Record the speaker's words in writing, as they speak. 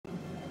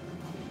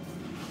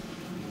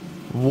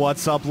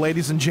What's up,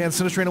 ladies and gents?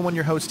 Sinister1,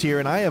 your host here,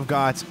 and I have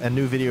got a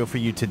new video for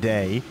you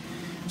today.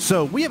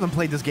 So, we haven't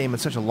played this game in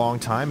such a long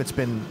time. It's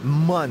been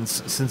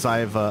months since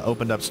I've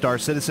opened up Star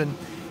Citizen.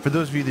 For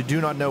those of you that do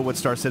not know what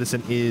Star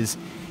Citizen is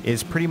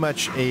pretty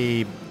much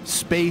a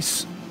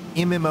space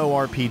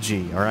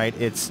MMORPG, all right?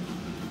 It's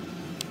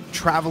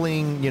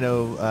traveling,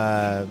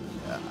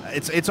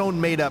 it's its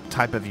own made-up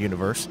type of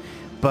universe,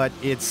 but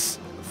it's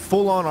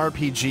full-on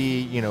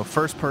RPG,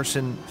 first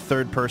person,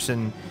 third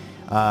person,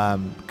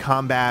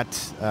 combat,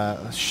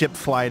 ship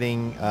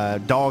flighting,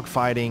 dog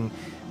fighting,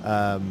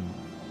 a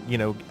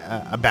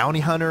bounty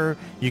hunter.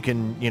 You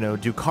can,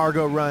 do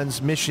cargo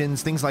runs,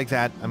 missions, things like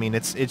that. I mean,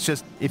 it's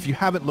just, if you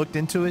haven't looked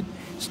into it,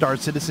 Star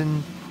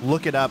Citizen,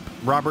 look it up,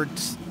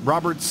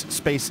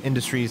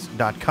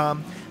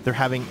 robertspaceindustries.com. They're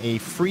having a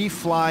free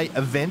fly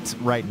event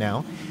right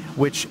now,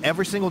 which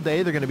every single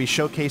day they're going to be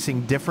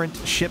showcasing different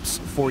ships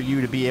for you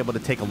to be able to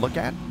take a look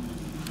at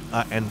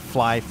and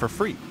fly for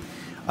free.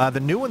 The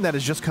new one that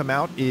has just come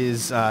out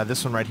is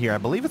this one right here. I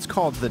believe it's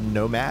called the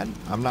NOMAD.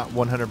 I'm not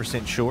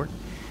 100% sure.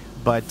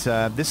 But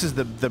this is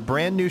the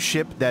brand new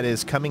ship that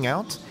is coming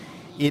out.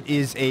 It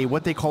is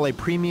what they call a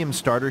premium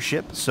starter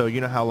ship. So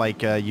you know how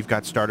like you've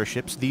got starter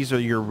ships? These are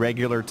your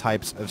regular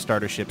types of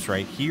starter ships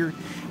right here.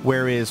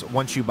 Whereas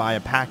once you buy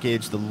a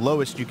package, the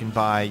lowest you can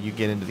buy, you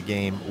get into the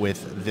game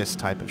with this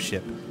type of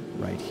ship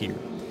right here.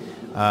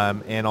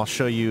 And I'll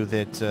show you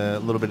that a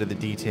little bit of the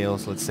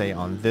details, let's say,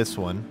 on this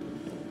one,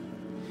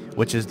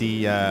 which is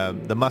the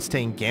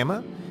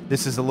Exmachinagamma.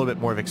 This is a little bit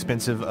more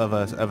expensive of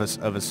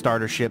a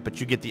starter ship,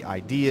 but you get the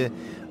idea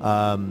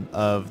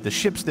of the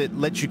ships that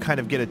let you kind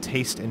of get a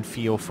taste and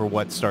feel for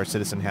what Star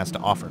Citizen has to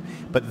offer.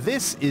 But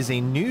this is a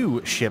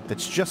new ship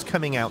that's just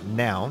coming out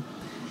now,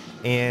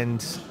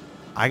 and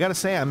I gotta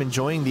say I'm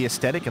enjoying the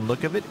aesthetic and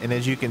look of it. And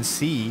as you can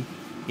see,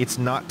 it's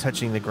not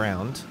touching the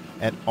ground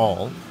at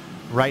all.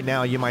 Right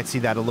now, you might see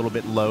that a little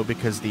bit low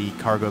because the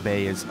cargo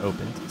bay is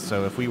opened.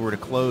 So if we were to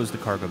close the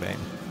cargo bay,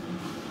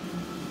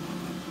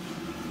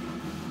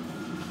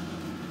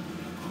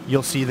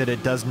 you'll see that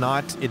it does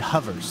not, it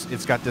hovers.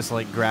 It's got this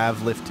like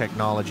grav lift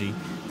technology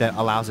that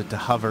allows it to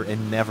hover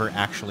and never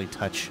actually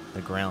touch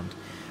the ground.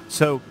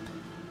 So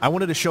I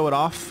wanted to show it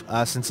off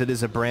since it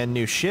is a brand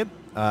new ship.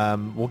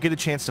 We'll get a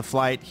chance to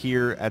fly it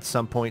here at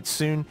some point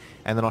soon,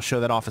 and then I'll show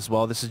that off as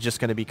well. This is just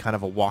going to be kind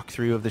of a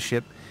walkthrough of the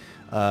ship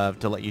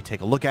to let you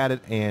take a look at it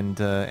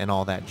and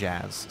all that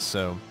jazz.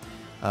 So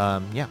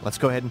yeah, let's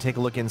go ahead and take a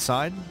look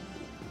inside.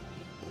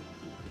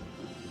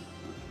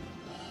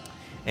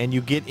 And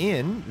you get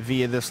in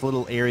via this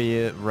little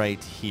area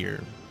right here.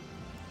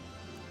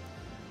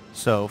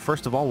 So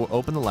first of all, we'll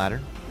open the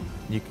ladder.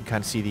 You can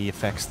kind of see the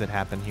effects that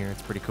happen here.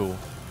 It's pretty cool.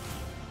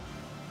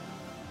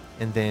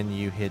 And then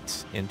you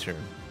hit enter.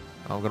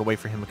 I'm going to wait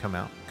for him to come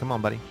out. Come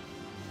on, buddy.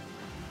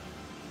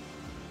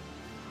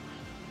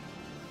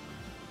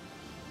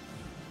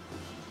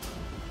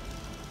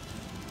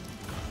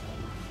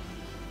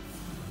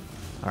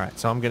 Alright,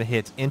 so I'm going to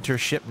hit enter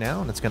ship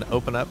now, and it's going to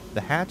open up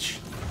the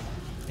hatch.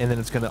 And then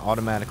it's going to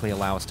automatically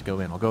allow us to go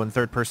in. I'll go in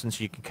third person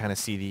so you can kind of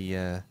see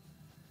the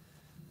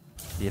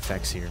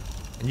effects here.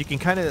 And you can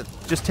kind of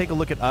just take a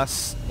look at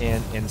us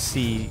and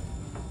see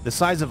the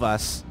size of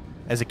us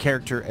as a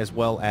character as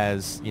well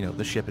as,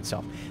 the ship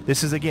itself.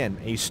 This is, again,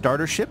 a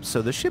starter ship,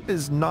 so the ship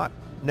is not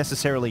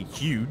necessarily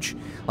huge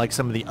like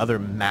some of the other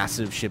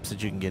massive ships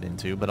that you can get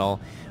into, but I'll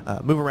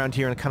move around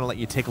here and kind of let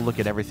you take a look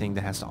at everything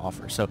that has to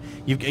offer. So,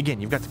 you've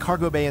got the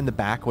cargo bay in the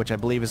back, which I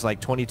believe is like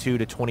 22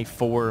 to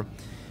 24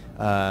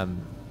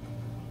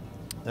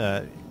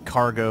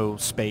 cargo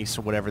space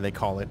or whatever they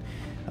call it,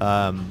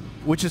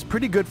 which is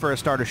pretty good for a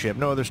starter ship.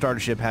 No other starter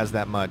ship has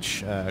that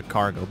much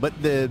cargo, but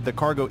the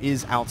cargo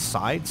is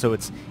outside, so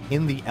it's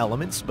in the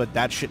elements, but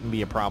that shouldn't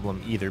be a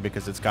problem either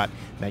because it's got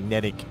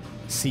magnetic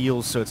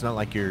seals, so it's not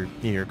like your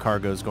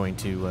cargo is going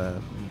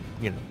to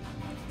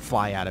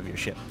fly out of your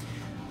ship.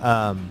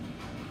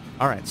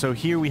 Alright, so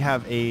here we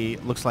have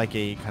looks like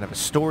a kind of a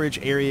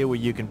storage area where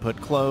you can put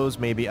clothes,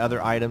 maybe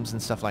other items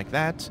and stuff like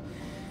that.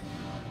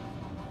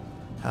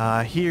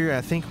 Here,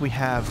 I think we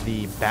have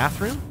the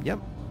bathroom. Yep.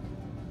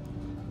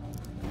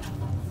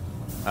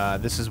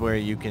 This is where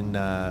you can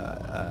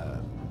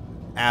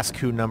ask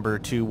who number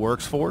 2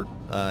 works for,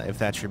 if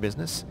that's your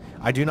business.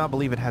 I do not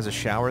believe it has a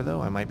shower, though.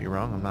 I might be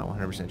wrong. I'm not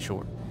 100%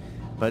 sure.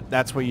 But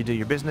that's where you do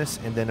your business,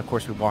 and then, of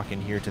course, we walk in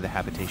here to the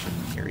habitation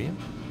area.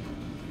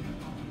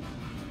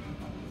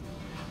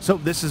 So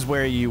this is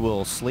where you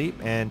will sleep,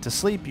 and to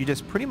sleep, you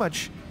just pretty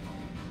much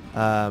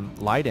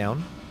lie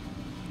down.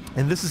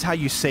 And this is how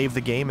you save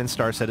the game in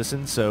Star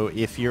Citizen. So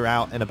if you're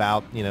out and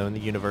about, in the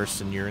universe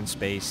and you're in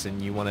space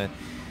and you want to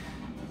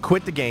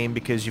quit the game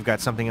because you've got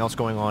something else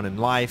going on in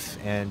life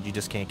and you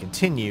just can't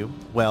continue,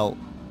 well,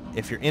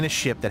 if you're in a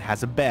ship that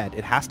has a bed,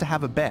 it has to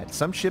have a bed.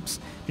 Some ships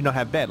do not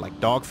have bed, like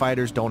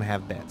dogfighters don't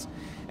have beds.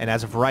 And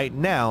as of right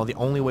now, the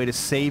only way to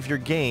save your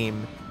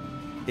game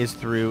is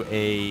through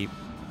a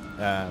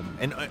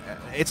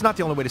it's not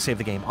the only way to save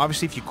the game.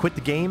 Obviously, if you quit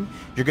the game,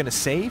 you're going to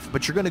save,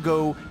 but you're going to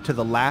go to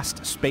the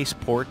last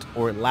spaceport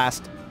or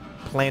last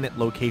planet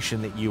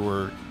location that you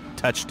were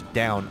touched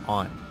down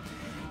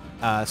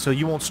on. So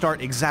you won't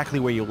start exactly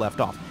where you left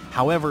off.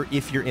 However,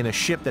 if you're in a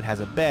ship that has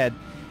a bed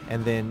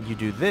and then you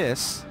do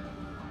this,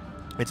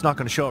 it's not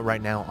going to show it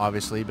right now,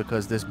 obviously,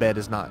 because this bed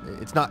is not,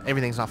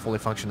 everything's not fully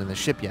functioning in the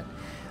ship yet.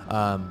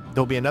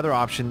 There'll be another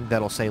option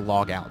that'll say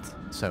log out.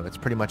 So it's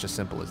pretty much as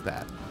simple as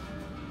that.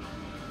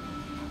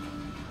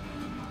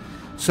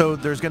 So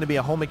there's going to be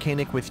a whole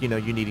mechanic with, you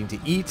needing to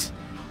eat,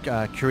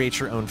 create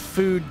your own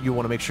food. You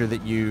want to make sure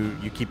that you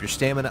keep your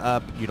stamina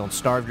up, you don't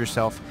starve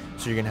yourself,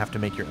 so you're going to have to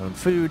make your own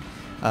food.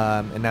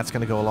 And that's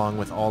going to go along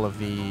with all of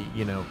the,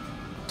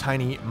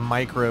 tiny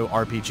micro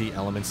RPG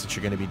elements that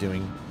you're going to be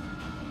doing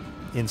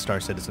in Star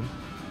Citizen.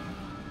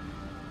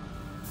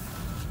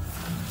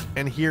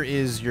 And here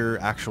is your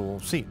actual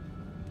seat.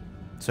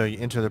 So you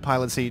enter the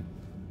pilot seat.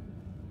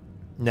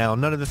 Now,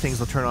 none of the things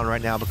will turn on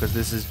right now because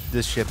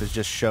this ship is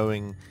just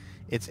showing.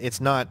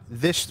 It's not,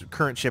 this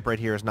current ship right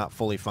here is not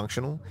fully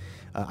functional.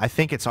 I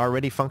think it's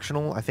already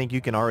functional. I think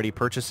you can already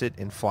purchase it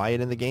and fly it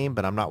in the game,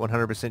 but I'm not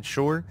 100%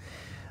 sure.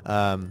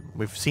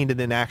 We've seen it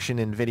in action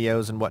in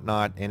videos and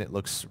whatnot, and it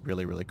looks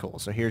really, really cool.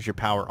 So here's your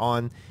power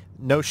on.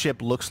 No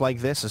ship looks like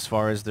this as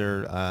far as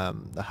their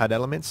the HUD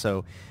elements,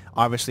 so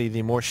obviously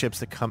the more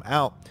ships that come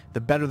out, the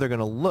better they're going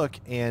to look,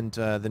 and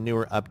the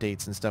newer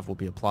updates and stuff will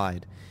be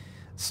applied.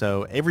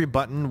 So every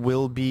button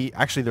will be,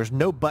 actually there's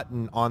no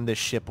button on this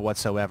ship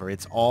whatsoever.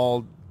 It's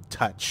all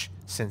touch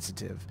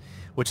sensitive,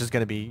 which is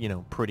going to be,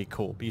 pretty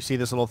cool. But you see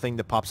this little thing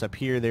that pops up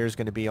here, there's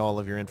going to be all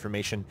of your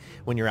information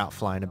when you're out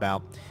flying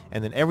about.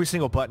 And then every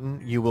single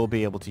button you will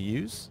be able to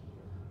use.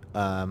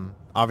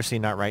 Obviously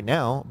not right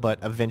now, but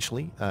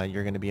eventually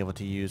you're going to be able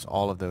to use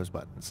all of those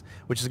buttons,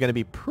 which is going to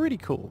be pretty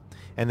cool.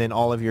 And then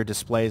all of your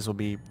displays will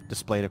be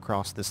displayed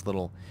across this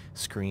little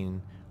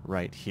screen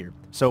right here.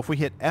 So if we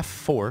hit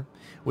F4,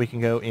 we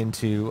can go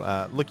into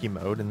looky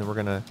mode, and then we're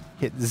going to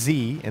hit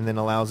Z, and then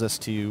allows us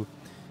to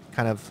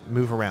kind of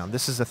move around.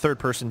 This is a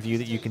third-person view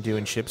that you can do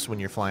in ships when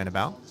you're flying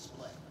about.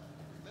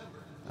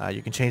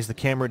 You can change the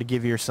camera to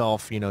give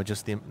yourself,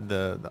 just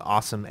the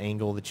awesome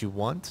angle that you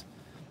want.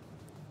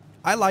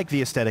 I like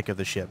the aesthetic of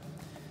the ship.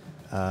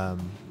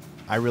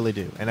 I really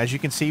do. And as you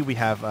can see, we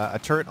have a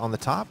turret on the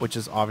top, which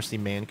is obviously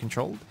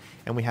man-controlled,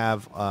 and we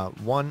have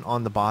one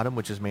on the bottom,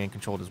 which is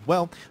man-controlled as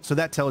well. So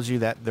that tells you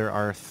that there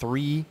are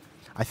 3,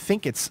 I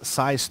think it's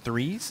size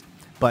 3s,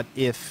 but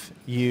if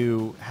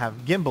you have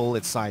gimbal,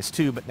 it's size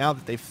 2. But now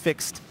that they've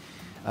fixed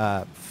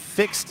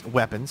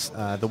weapons,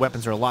 the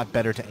weapons are a lot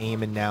better to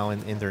aim in now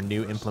in their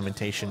new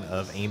implementation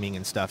of aiming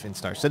and stuff in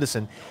Star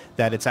Citizen,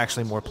 that it's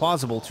actually more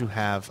plausible to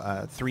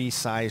have 3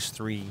 size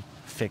 3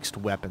 fixed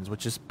weapons,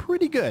 which is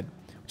pretty good,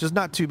 which is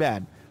not too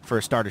bad for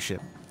a starter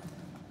ship.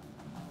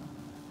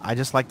 I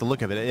just like the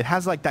look of it. It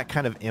has like that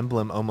kind of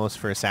emblem almost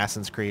for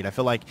Assassin's Creed. I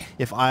feel like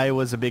if I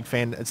was a big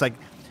fan, it's like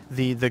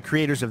the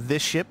creators of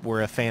this ship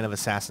were a fan of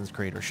Assassin's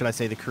Creed, or should I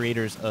say the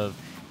creators of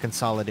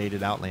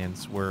Consolidated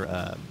Outlands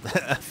were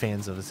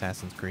fans of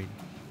Assassin's Creed.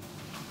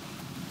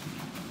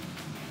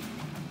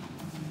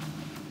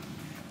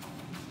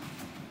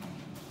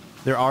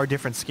 There are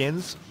different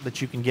skins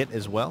that you can get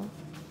as well.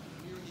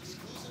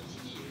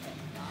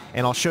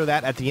 And I'll show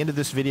that at the end of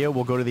this video.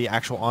 We'll go to the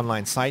actual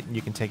online site, and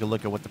you can take a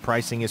look at what the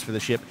pricing is for the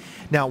ship.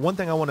 Now, one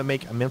thing I want to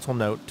make a mental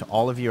note to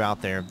all of you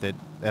out there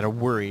that are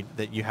worried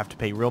that you have to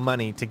pay real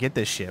money to get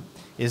this ship,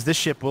 is this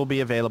ship will be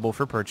available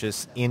for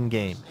purchase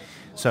in-game.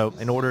 So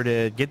in order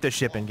to get the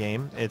ship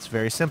in-game, it's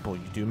very simple.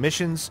 You do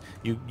missions,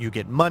 you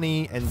get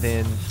money, and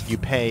then you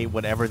pay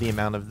whatever the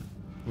amount of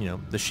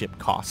the ship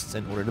costs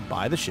in order to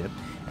buy the ship,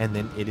 and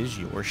then it is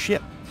your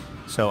ship.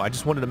 So I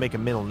just wanted to make a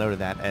mental note of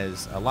that,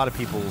 as a lot of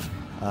people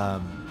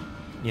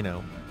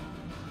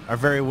are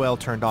very well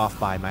turned off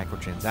by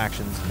microtransactions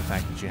and the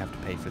fact that you have to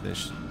pay for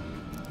this.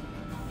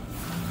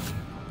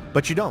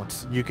 But you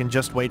don't. You can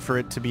just wait for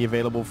it to be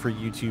available for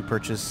you to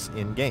purchase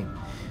in-game.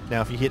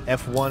 Now, if you hit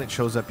F1, it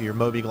shows up your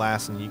Moby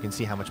Glass, and you can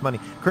see how much money.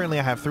 Currently,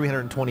 I have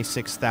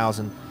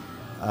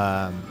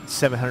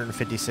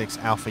 326,756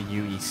 Alpha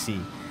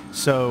UEC.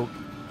 So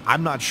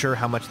I'm not sure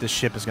how much this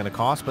ship is going to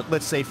cost, but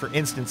let's say, for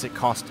instance, it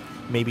cost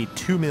maybe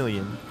 2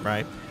 million,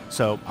 right?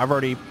 So I've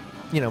already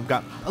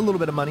got a little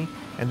bit of money,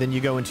 and then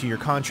you go into your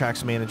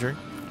contracts manager,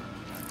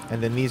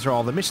 and then these are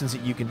all the missions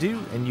that you can do,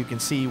 and you can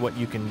see what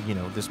you can,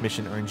 this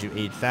mission earns you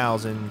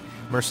 8,000,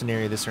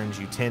 mercenary, this earns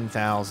you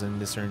 10,000,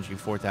 this earns you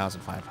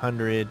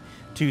 4,500,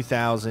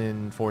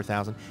 2,000,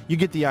 4,000. You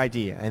get the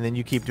idea, and then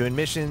you keep doing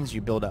missions,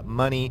 you build up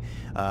money,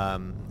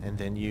 and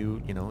then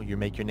you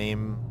make your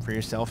name for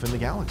yourself in the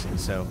galaxy.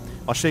 So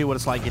I'll show you what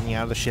it's like getting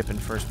out of the ship in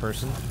first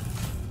person.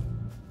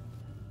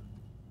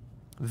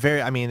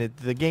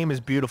 The game is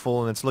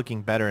beautiful, and it's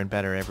looking better and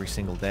better every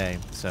single day.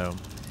 So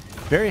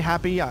very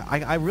happy.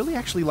 I really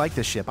actually like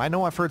this ship. I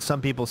know I've heard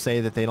some people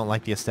say that they don't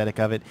like the aesthetic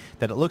of it,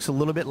 that it looks a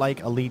little bit like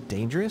Elite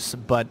Dangerous,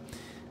 but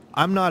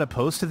I'm not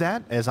opposed to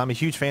that, as I'm a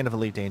huge fan of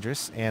Elite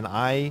Dangerous, and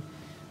I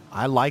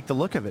like the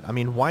look of it. I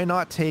mean, why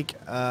not take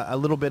a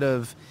little bit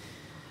of,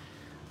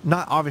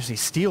 not obviously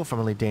steal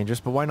from Elite Dangerous,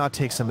 but why not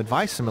take some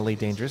advice from Elite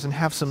Dangerous and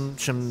have some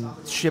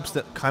ships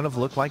that kind of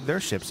look like their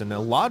ships? And a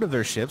lot of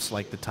their ships,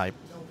 like the Type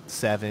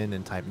 7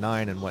 and Type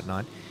 9 and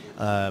whatnot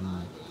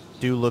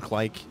do look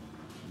like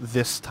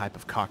this type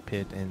of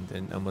cockpit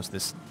and almost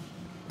this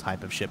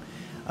type of ship.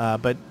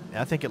 But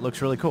I think it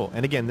looks really cool.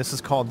 And again, this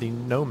is called the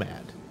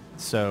NOMAD.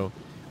 So,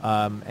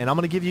 and I'm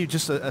going to give you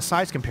just a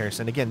size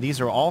comparison. Again,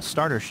 these are all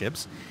starter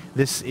ships.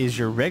 This is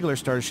your regular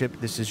starter ship.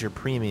 This is your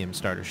premium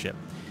starter ship.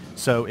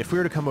 So if we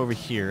were to come over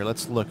here,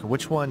 let's look.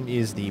 Which one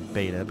is the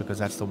beta? Because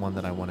that's the one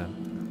that I want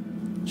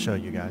to show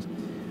you guys.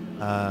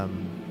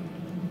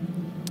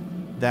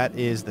 That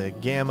is the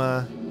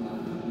Gamma.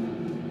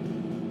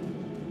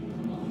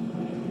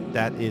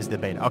 That is the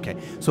beta. Okay,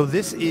 so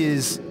this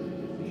is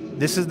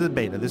the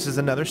beta. This is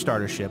another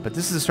starter ship, but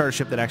this is a starter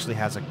ship that actually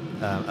has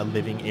a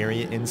living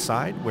area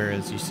inside,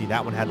 whereas you see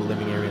that one had a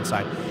living area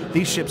inside.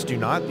 These ships do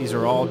not. These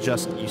are all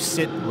just, you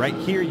sit right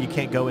here. You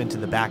can't go into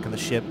the back of the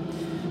ship.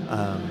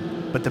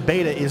 But the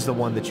beta is the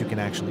one that you can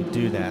actually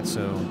do that.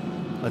 So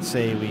let's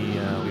say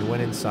we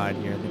went inside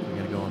here. I think we're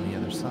going to go on the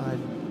other side.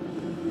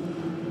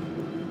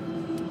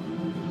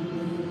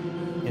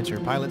 Enter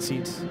pilot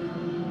seats. You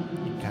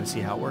can kind of see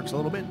how it works a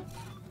little bit.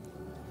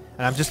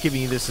 And I'm just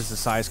giving you this as a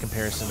size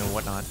comparison and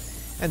whatnot.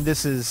 And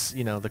this is,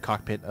 you know, the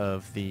cockpit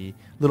of the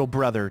little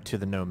brother to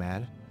the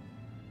NOMAD.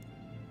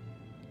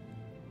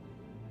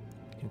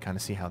 You can kind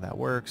of see how that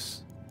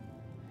works.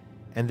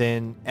 And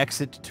then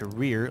exit to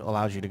rear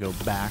allows you to go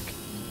back.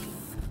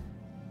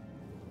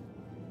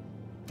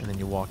 And then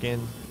you walk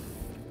in.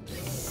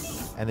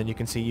 And then you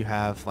can see you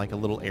have like a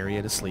little area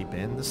to sleep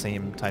in. The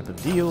same type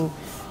of deal.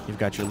 You've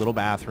got your little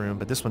bathroom,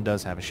 but this one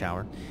does have a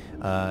shower.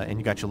 And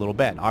you got your little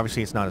bed.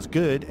 Obviously, it's not as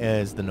good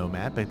as the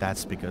NOMAD, but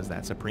that's because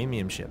that's a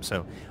premium ship.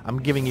 So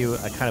I'm giving you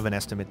a kind of an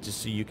estimate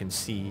just so you can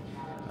see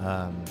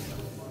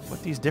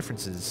what these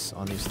differences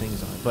on these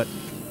things are. But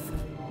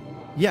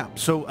yeah,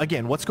 so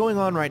again, what's going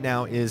on right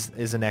now is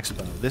an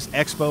expo. This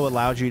expo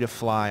allows you to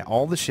fly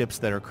all the ships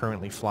that are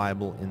currently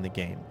flyable in the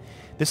game.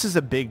 This is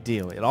a big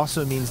deal. It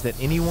also means that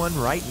anyone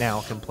right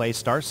now can play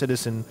Star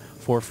Citizen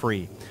for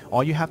free.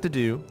 All you have to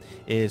do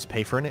is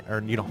pay for an,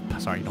 or you don't,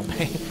 sorry, you don't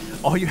pay.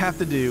 All you have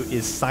to do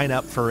is sign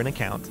up for an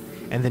account,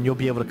 and then you'll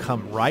be able to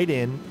come right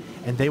in,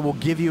 and they will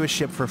give you a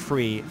ship for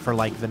free for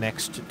like the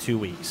next 2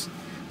 weeks.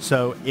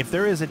 So if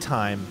there is a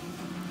time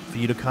for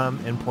you to come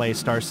and play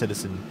Star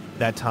Citizen,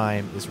 that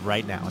time is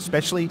right now.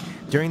 Especially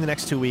during the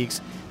next 2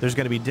 weeks, there's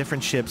going to be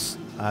different ships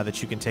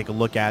that you can take a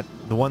look at.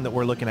 The one that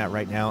we're looking at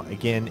right now,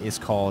 again, is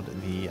called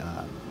the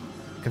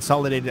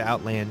Consolidated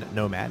Outland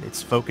NOMAD.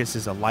 Its focus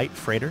is a light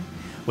freighter.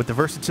 With the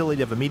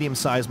versatility of a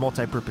medium-sized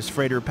multi-purpose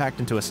freighter packed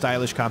into a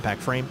stylish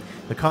compact frame,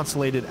 the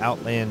Consolidated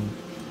Outland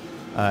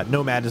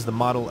NOMAD is the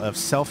model of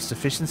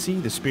self-sufficiency,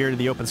 the spirit of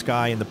the open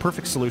sky, and the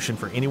perfect solution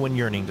for anyone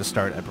yearning to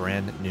start a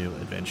brand new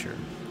adventure.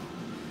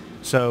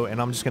 So,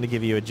 and I'm just going to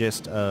give you a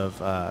gist of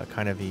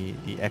kind of the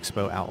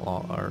Expo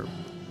outlaw, or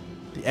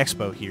the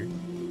Expo here.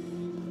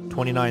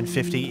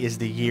 2950 is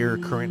the year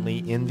currently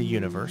in the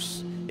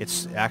universe.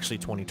 It's actually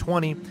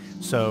 2020,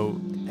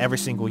 so every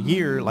single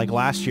year, like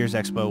last year's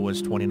Expo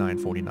was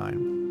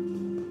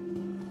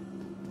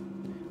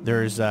 2949.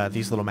 There's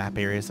these little map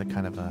areas that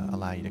kind of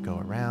allow you to go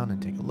around and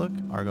take a look.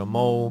 Argo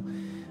Mole,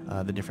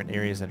 the different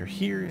areas that are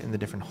here, and the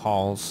different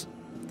halls.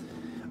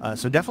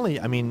 So definitely,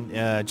 I mean,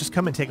 just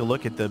come and take a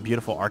look at the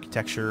beautiful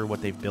architecture,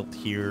 what they've built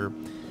here.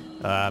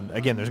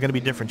 Again, there's going to be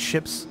different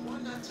ships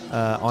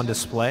on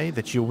display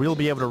that you will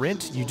be able to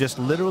rent. You just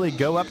literally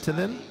go up to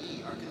them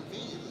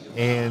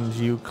and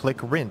you click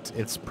rent.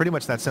 It's pretty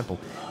much that simple.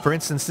 For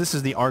instance, this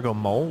is the Argo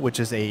Mole, which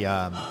is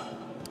a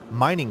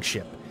mining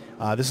ship.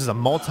 This is a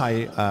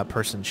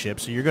multi-person ship,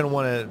 so you're going to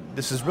want to...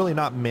 This is really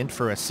not meant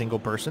for a single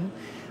person.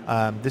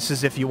 This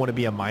is if you want to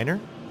be a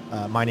miner,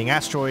 mining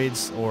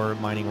asteroids or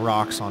mining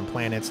rocks on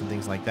planets and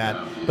things like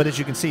that. But as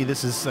you can see,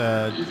 this is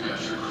a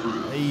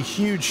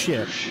huge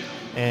ship.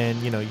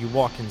 And, you know, you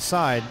walk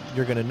inside,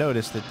 you're going to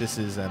notice that this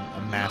is a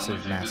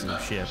massive,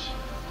 massive ship.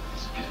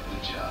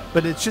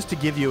 But it's just to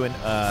give you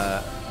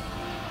a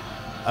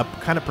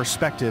kind of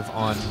perspective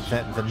on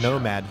the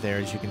NOMAD there.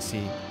 As you can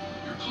see,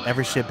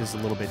 every ship is a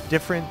little bit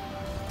different.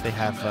 They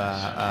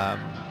have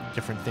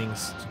different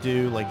things to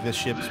do. Like this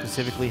ship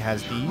specifically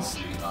has these.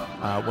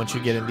 Once you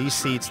get in these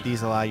seats,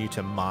 these allow you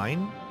to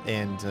mine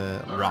and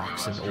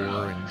rocks and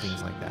ore and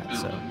things like that.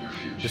 So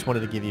just wanted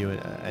to give you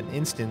an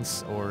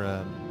instance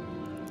or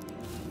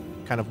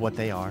kind of what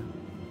they are.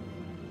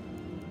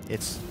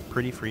 It's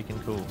pretty freaking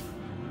cool.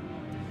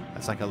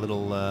 That's like a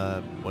little,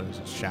 what is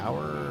it,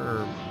 shower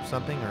or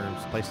something, or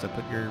a place to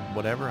put your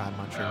whatever, I'm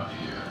not sure.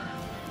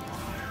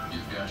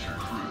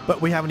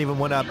 But we haven't even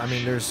went up. I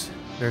mean, there's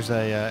a, not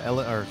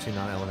an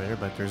elevator,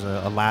 but there's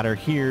a ladder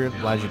here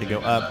that allows you to go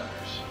up.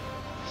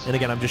 And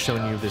again, I'm just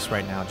showing you this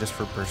right now just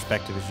for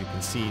perspective. As you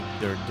can see,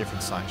 there are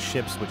different sized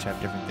ships which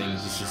have different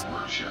things. This is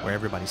where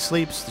everybody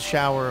sleeps, the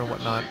shower and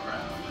whatnot.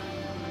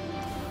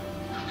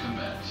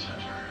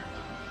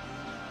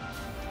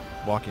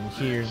 Walk in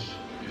here.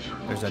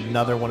 There's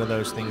another one of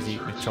those things that you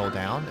can control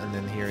down, and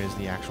then here is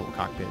the actual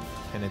cockpit,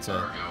 and it's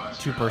a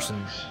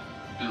two-person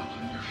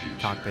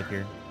cockpit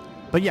here.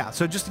 But yeah,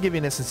 so just to give you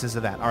an instances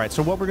of that. All right,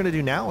 so what we're going to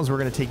do now is we're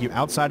going to take you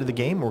outside of the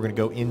game. We're going to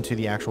go into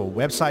the actual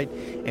website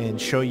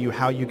and show you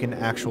how you can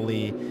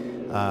actually,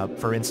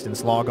 for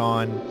instance, log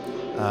on,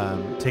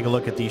 take a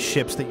look at these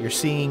ships that you're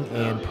seeing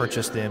and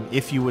purchase them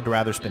if you would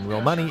rather spend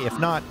real money. If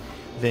not,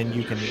 then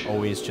you can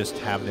always just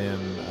have them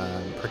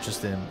purchase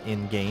them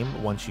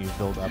in-game once you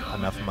build up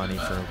enough money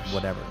for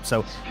whatever.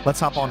 So let's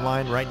hop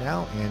online right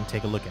now and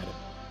take a look at it.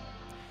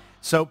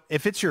 So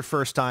if it's your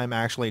first time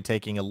actually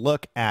taking a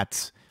look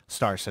at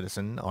Star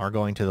Citizen or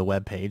going to the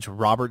webpage,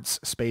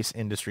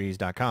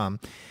 robertspaceindustries.com,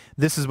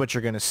 this is what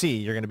you're going to see.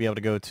 You're going to be able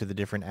to go to the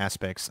different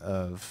aspects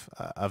of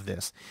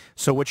this.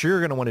 So what you're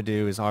going to want to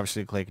do is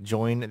obviously click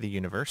Join the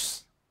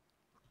Universe.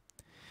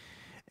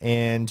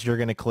 And you're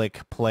going to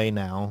click Play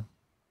Now.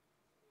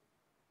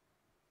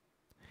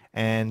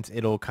 And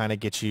it'll kind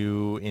of get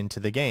you into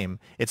the game.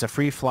 It's a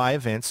free fly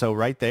event, so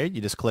right there you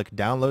just click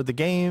download the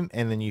game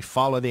and then you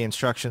follow the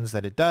instructions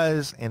that it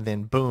does, and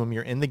then boom,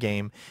 you're in the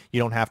game. You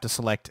don't have to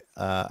select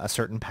a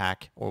certain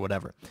pack or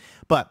whatever.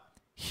 But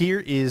here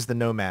is the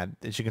Nomad.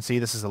 As you can see,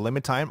 this is a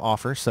limited time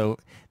offer, so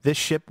this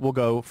ship will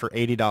go for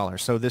 $80.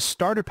 So this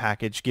starter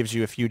package gives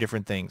you a few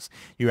different things.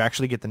 You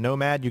actually get the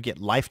Nomad, you get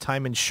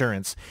lifetime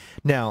insurance.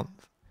 Now,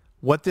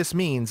 what this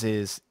means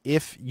is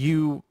if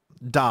you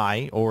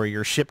die or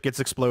your ship gets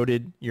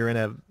exploded, you're in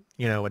a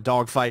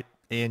dogfight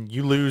and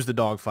you lose the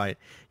dogfight,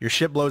 your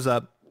ship blows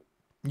up,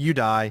 you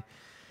die,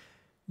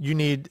 you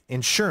need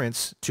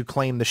insurance to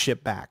claim the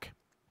ship back.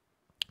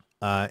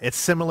 It's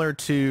similar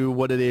to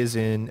what it is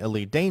in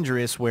Elite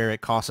Dangerous, where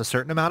it costs a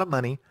certain amount of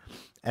money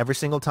every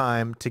single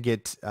time to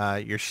get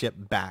your ship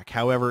back.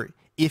 However,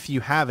 if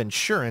you have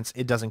insurance,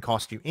 it doesn't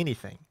cost you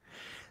anything.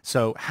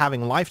 So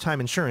having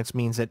lifetime insurance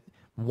means that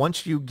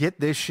once you get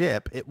this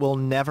ship, it will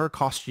never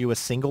cost you a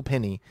single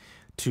penny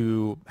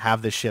to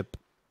have the ship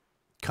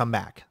come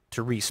back,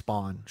 to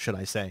respawn, should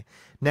I say.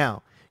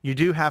 Now, you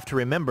do have to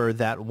remember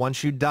that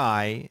once you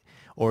die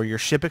or your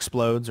ship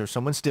explodes or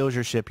someone steals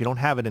your ship, you don't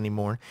have it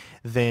anymore,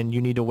 then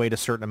you need to wait a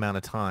certain amount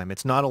of time.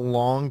 It's not a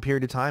long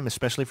period of time,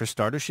 especially for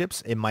starter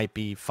ships. It might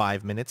be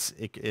 5 minutes.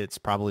 It's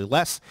probably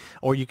less,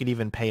 or you could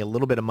even pay a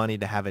little bit of money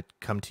to have it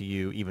come to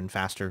you even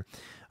faster.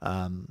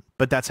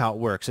 But that's how it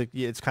works.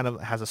 It's kind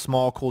of has a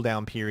small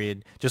cooldown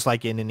period, just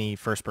like in any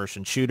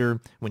first-person shooter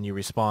when you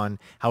respawn.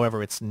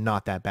 However, it's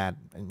not that bad,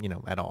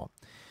 at all.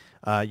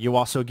 You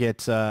also get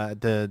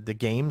the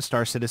game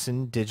Star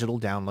Citizen digital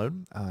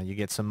download. You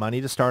get some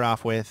money to start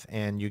off with,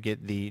 and you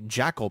get the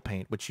Jackal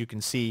paint, which you can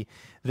see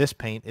this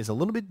paint is a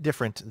little bit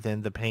different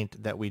than the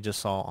paint that we just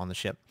saw on the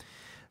ship.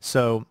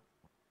 So,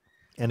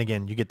 and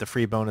again, you get the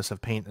free bonus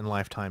of paint and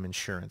lifetime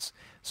insurance.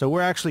 So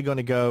we're actually going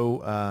to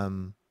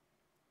go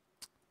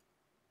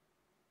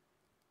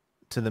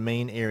to the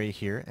main area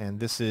here, and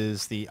this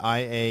is the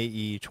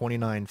IAE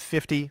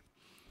 2950,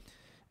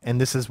 and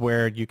this is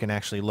where you can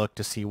actually look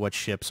to see what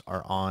ships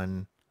are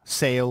on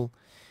sale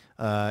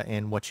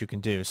and what you can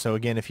do. So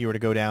again, if you were to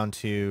go down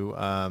to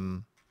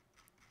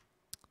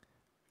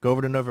go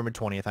over to November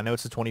 20th, I know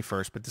it's the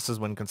 21st, but this is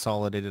when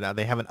consolidated out.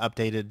 They haven't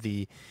updated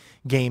the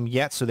game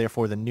yet, so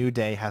therefore the new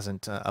day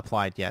hasn't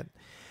applied yet.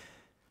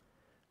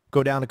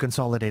 Go down to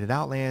Consolidated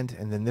Outland,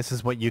 and then this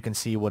is what you can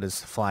see what is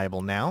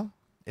flyable now.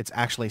 It's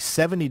actually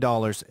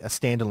 $70 a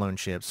standalone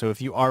ship. So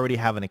if you already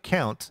have an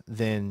account,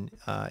 then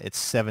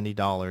it's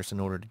 $70 in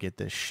order to get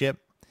this ship.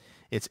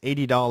 It's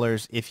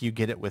 $80 if you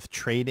get it with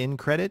trade-in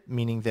credit,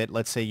 meaning that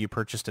let's say you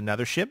purchased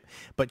another ship,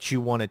 but you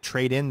want to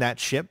trade in that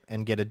ship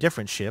and get a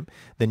different ship,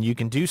 then you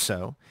can do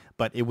so,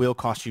 but it will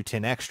cost you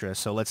 10 extra.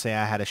 So let's say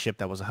I had a ship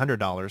that was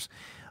 $100,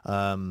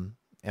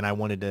 and I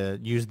wanted to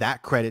use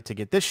that credit to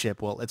get this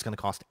ship. Well, it's going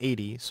to cost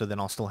 80, so then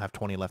I'll still have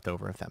 20 left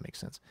over, if that makes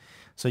sense.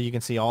 So you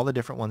can see all the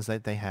different ones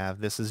that they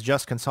have. This is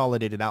just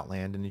Consolidated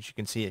Outland, and as you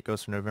can see, it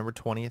goes from November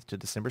 20th to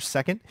December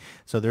 2nd.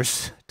 So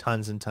there's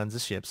tons and tons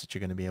of ships that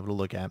you're going to be able to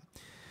look at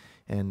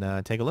and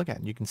take a look at.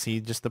 And you can see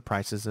just the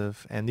prices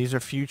of, and these are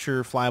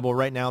future flyable.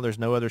 Right now, there's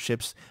no other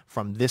ships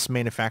from this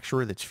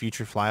manufacturer that's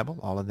future flyable.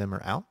 All of them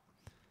are out.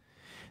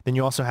 Then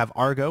you also have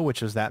Argo,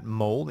 which is that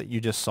mole that you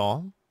just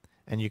saw.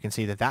 And you can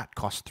see that that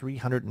costs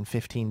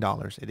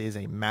 $315. It is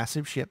a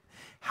massive ship.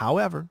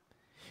 However,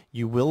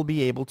 you will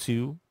be able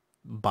to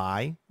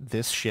buy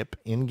this ship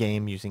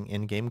in-game using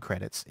in-game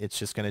credits. It's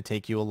just going to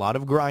take you a lot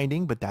of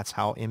grinding, but that's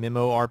how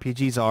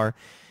MMORPGs are,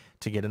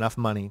 to get enough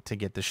money to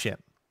get the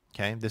ship.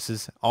 Okay,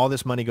 all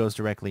this money goes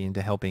directly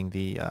into helping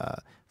the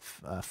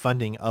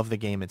funding of the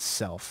game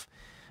itself.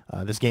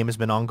 This game has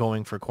been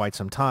ongoing for quite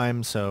some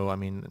time, so I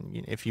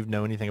mean, if you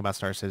know anything about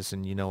Star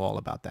Citizen, you know all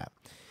about that.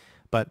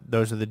 But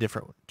those are the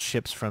different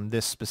ships from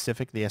this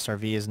specific. The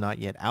SRV is not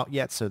yet out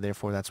yet, so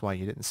therefore that's why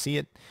you didn't see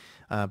it.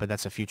 But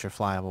that's a future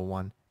flyable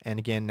one. And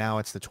again, now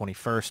it's the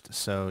 21st,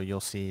 so you'll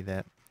see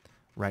that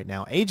right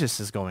now Aegis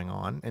is going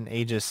on, and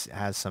Aegis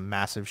has some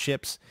massive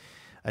ships.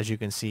 As you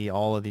can see,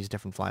 all of these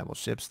different flyable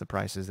ships, the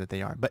prices that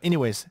they are. But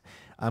anyways,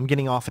 I'm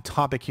getting off a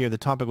topic here. The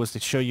topic was to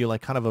show you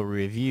like kind of a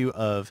review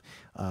of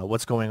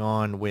what's going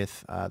on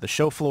with the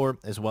show floor,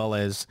 as well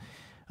as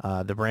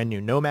the brand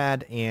new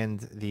NOMAD and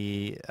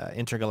the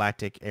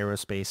Intergalactic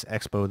Aerospace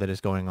Expo that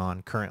is going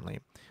on currently.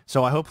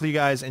 So I hope you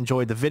guys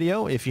enjoyed the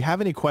video. If you have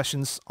any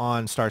questions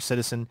on Star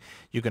Citizen,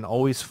 you can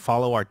always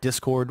follow our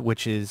Discord,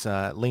 which is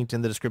linked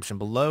in the description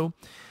below.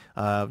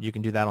 You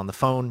can do that on the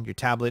phone, your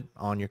tablet,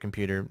 on your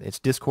computer. It's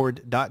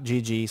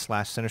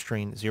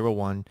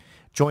discord.gg/centerstream01.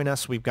 Join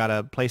us. We've got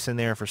a place in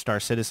there for Star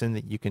Citizen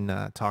that you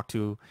can talk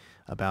to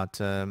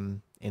about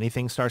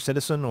anything Star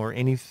Citizen or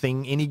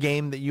anything, any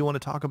game that you want to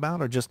talk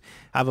about, or just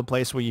have a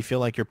place where you feel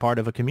like you're part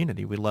of a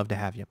community. We'd love to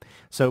have you.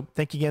 So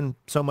thank you again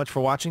so much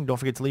for watching. Don't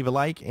forget to leave a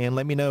like and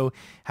let me know,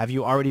 have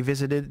you already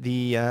visited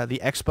the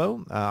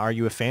expo? Are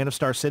you a fan of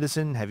Star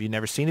Citizen? Have you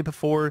never seen it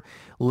before?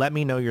 Let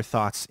me know your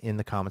thoughts in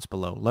the comments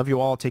below. Love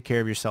you all. Take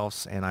care of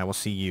yourselves, and I will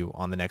see you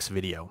on the next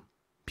video.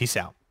 Peace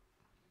out.